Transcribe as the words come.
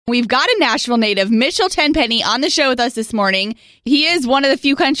We've got a Nashville native, Mitchell Tenpenny, on the show with us this morning. He is one of the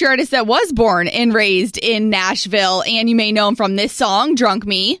few country artists that was born and raised in Nashville, and you may know him from this song, Drunk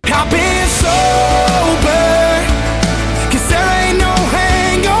Me. I've been sober, 'cause there ain't no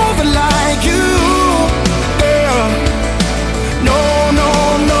hangover like you.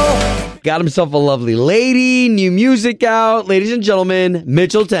 No. Got himself a lovely lady, new music out. Ladies and gentlemen,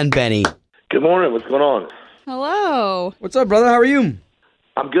 Mitchell Tenpenny. Good morning. What's going on? Hello. What's up, brother? How are you?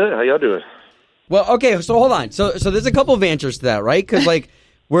 I'm good. How y'all doing? Well, okay, so hold on. So there's a couple of answers to that, right? Because like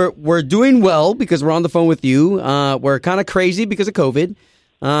we're doing well because we're on the phone with you. We're kind of crazy because of COVID,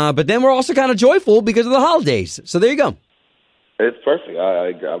 but then we're also kind of joyful because of the holidays. So there you go. It's perfect.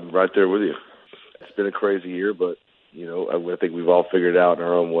 I'm right there with you. It's been a crazy year, but you know, I think we've all figured it out in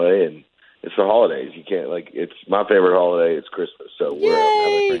our own way, and it's the holidays. You can't it's my favorite holiday. It's Christmas, so we're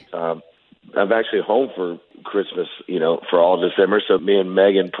having a great time. I'm actually home for Christmas, for all of December. So me and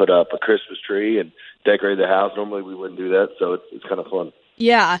Megan put up a Christmas tree and decorated the house. Normally we wouldn't do that, so it's kind of fun.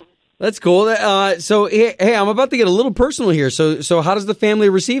 Yeah. That's cool. So, hey, I'm about to get a little personal here. So how does the family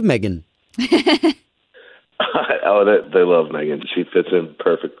receive Megan? Oh, they love Megan. She fits in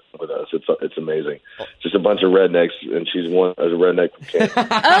perfect with us. It's amazing. Just a bunch of rednecks, and she's one as a redneck from Kansas.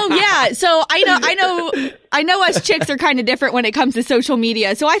 Oh yeah. So I know us chicks are kind of different when it comes to social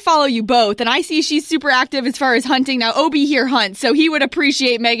media. So I follow you both, and I see she's super active as far as hunting. Now Obi here hunts, so he would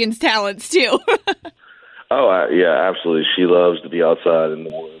appreciate Megan's talents too. Oh yeah, absolutely. She loves to be outside in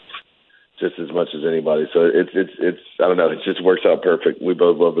the woods just as much as anybody. So it's I don't know. It just works out perfect. We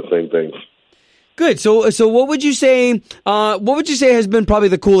both love the same things. Good. So what would you say? What would you say has been probably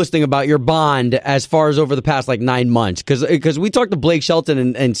the coolest thing about your bond as far as over the past 9 months? Because we talked to Blake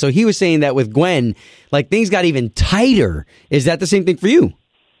Shelton, and so he was saying that with Gwen, things got even tighter. Is that the same thing for you?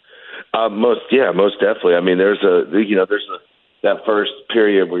 Most definitely. I mean, there's that first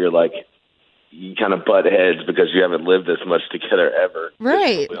period where you're you kind of butt heads because you haven't lived this much together ever,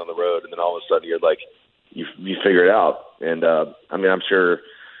 right? On the road, and then all of a sudden you're you figure it out. And I'm sure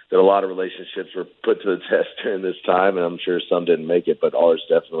that a lot of relationships were put to the test during this time, and I'm sure some didn't make it, but ours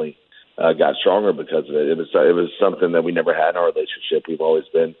definitely got stronger because of it. It was something that we never had in our relationship. We've always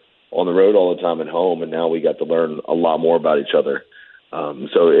been on the road all the time at home, and now we got to learn a lot more about each other.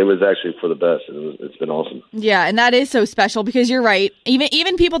 So it was actually for the best, and it's been awesome. Yeah, and that is so special because you're right.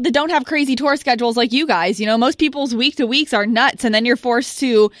 Even people that don't have crazy tour schedules like you guys, most people's week-to-weeks are nuts, and then you're forced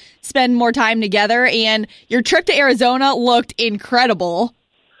to spend more time together, and your trip to Arizona looked incredible.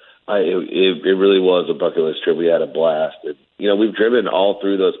 It really was a bucket list trip. We had a blast. We've driven all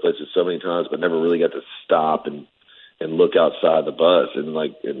through those places so many times, but never really got to stop and look outside the bus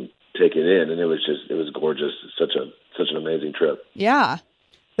and take it in. And it was gorgeous. It's such an amazing trip. Yeah.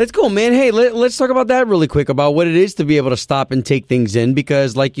 That's cool, man. Hey, let's talk about that really quick, about what it is to be able to stop and take things in,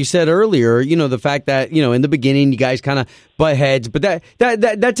 because like you said earlier, the fact that, in the beginning you guys kind of butt heads, but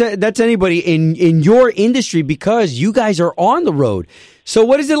that's anybody in your industry because you guys are on the road. So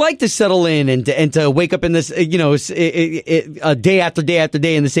what is it like to settle in and to wake up in this, day after day after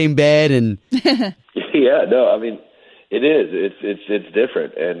day in the same bed? And Yeah, no, I mean, it is. It's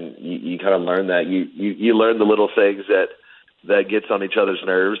different, and you kind of learn that. You learn the little things that gets on each other's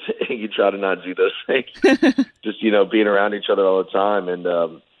nerves, and you try to not do those things. Just being around each other all the time, and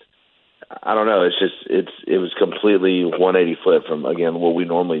I don't know. It was completely 180 flip from again what we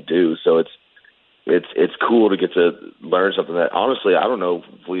normally do. So it's cool to get to learn something that honestly I don't know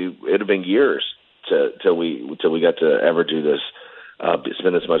if it'd have been years till we got to ever do this.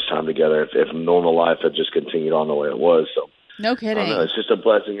 Spend this much time together if normal life had just continued on the way it was. So no kidding. I don't know, it's just a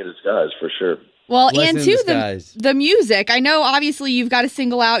blessing in disguise for sure. Well, Blessing and too, in the music. I know obviously you've got a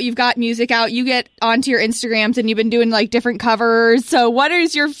single out, you've got music out, you get onto your Instagrams and you've been doing different covers. So what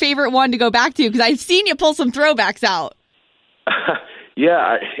is your favorite one to go back to? Because I've seen you pull some throwbacks out.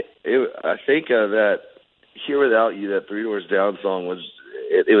 Yeah, I think that Here Without You, that Three Doors Down song was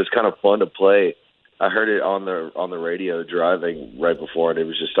kind of fun to play. I heard it on the radio driving right before, and it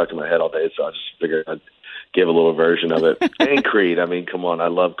was just stuck in my head all day. So I just figured I'd give a little version of it. And Creed. I mean, come on, I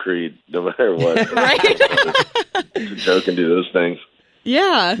love Creed no matter what. Right? It's a joke and do those things.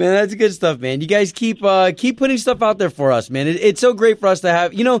 Yeah, man, that's good stuff, man. You guys keep putting stuff out there for us, man. It's so great for us to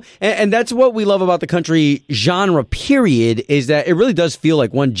have, and that's what we love about the country genre. Period, is that it really does feel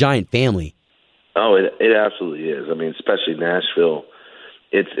like one giant family. Oh, it absolutely is. I mean, especially Nashville.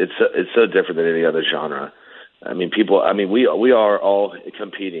 It's so different than any other genre. I mean, we are all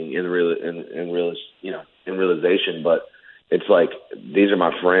competing in realization, but it's like these are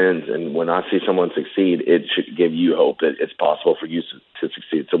my friends, and when I see someone succeed, it should give you hope that it's possible for you to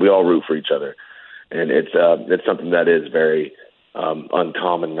succeed. So we all root for each other, and it's something that is very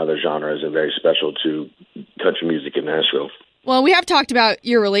uncommon in other genres and very special to country music in Nashville. Well, we have talked about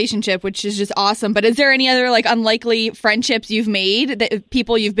your relationship, which is just awesome. But is there any other like unlikely friendships you've made, that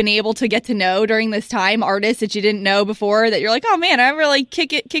people you've been able to get to know during this time, artists that you didn't know before, that you're like, oh man, I really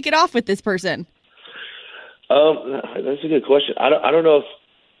kick it off with this person? That's a good question. I don't know if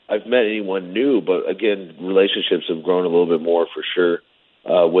I've met anyone new, but again, relationships have grown a little bit more for sure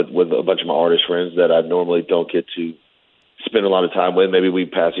with a bunch of my artist friends that I normally don't get to spend a lot of time with. Maybe we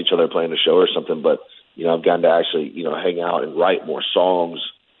pass each other playing a show or something, but I've gotten to actually, hang out and write more songs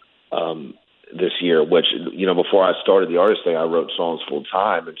this year, which, before I started the artist thing, I wrote songs full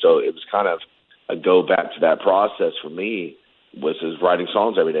time. And so it was kind of a go back to that process for me, was writing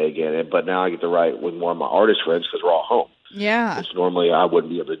songs every day again. But now I get to write with more of my artist friends because we're all home. Yeah. Which normally I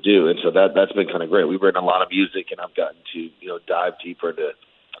wouldn't be able to do. And so that's been kind of great. We've written a lot of music, and I've gotten to, dive deeper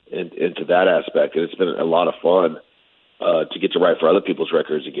into that aspect. And it's been a lot of fun to get to write for other people's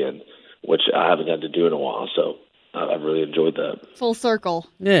records again, which I haven't had to do in a while. So I've really enjoyed that. Full circle.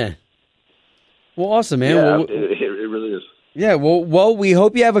 Yeah. Well, awesome, man. Yeah, Well, it really is. yeah, well, we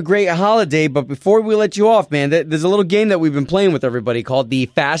hope you have a great holiday, but before we let you off, man, there's a little game that we've been playing with everybody called the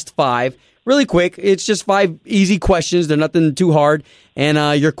Fast Five. Really quick, it's just 5 easy questions. They're nothing too hard,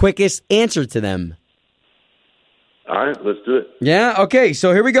 and your quickest answer to them. All right, let's do it. Yeah? Okay,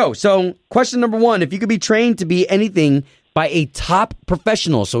 so here we go. So, question number 1, if you could be trained to be anything by a top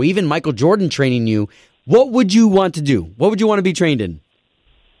professional, so even Michael Jordan training you, what would you want to do? What would you want to be trained in?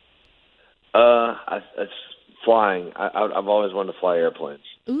 It's flying. I've always wanted to fly airplanes.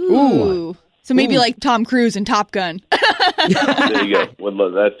 Ooh. So maybe like Tom Cruise and Top Gun. There you go.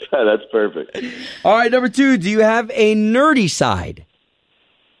 Well, that's perfect. All right, number 2, do you have a nerdy side?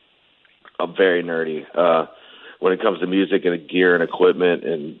 I'm very nerdy. When it comes to music and gear and equipment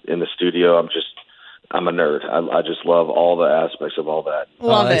and in the studio, I'm a nerd. I just love all the aspects of all that.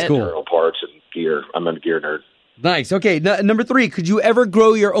 Love that's it. cool. Internal parts and gear. I'm a gear nerd. Nice. Okay, number 3, could you ever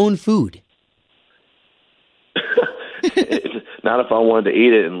grow your own food? Not if I wanted to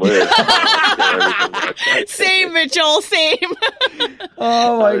eat it and live. Same, Mitchell. Same.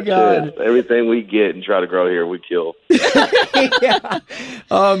 Oh, my God. Everything we get and try to grow here, we kill. Yeah.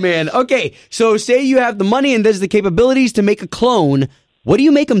 Oh, man. Okay, so say you have the money and there's the capabilities to make a clone. What do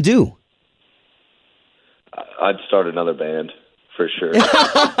you make them do? I'd start another band, for sure.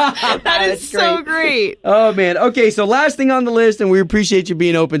 That is so great. Oh, man. Okay, so last thing on the list, and we appreciate you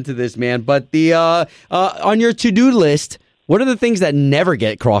being open to this, man, but the on your to-do list, what are the things that never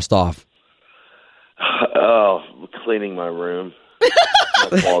get crossed off? Oh, cleaning my room,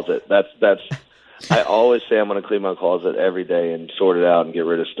 my closet. That's. I always say I'm going to clean my closet every day and sort it out and get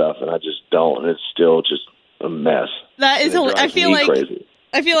rid of stuff, and I just don't, and it's still just a mess. That is. I feel like. Crazy.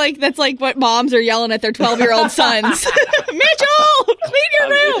 I feel like that's like what moms are yelling at their 12-year-old sons. Mitchell, clean your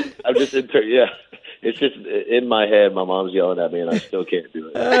room. I'm just yeah. It's just in my head. My mom's yelling at me, and I still can't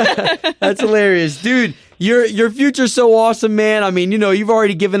do it. That's hilarious. Dude, your future's so awesome, man. I mean, you've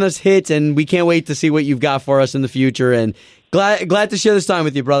already given us hits, and we can't wait to see what you've got for us in the future. And glad to share this time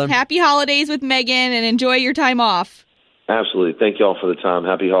with you, brother. Happy holidays with Megan, and enjoy your time off. Absolutely. Thank y'all for the time.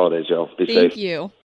 Happy holidays, y'all. Be safe. Thank you.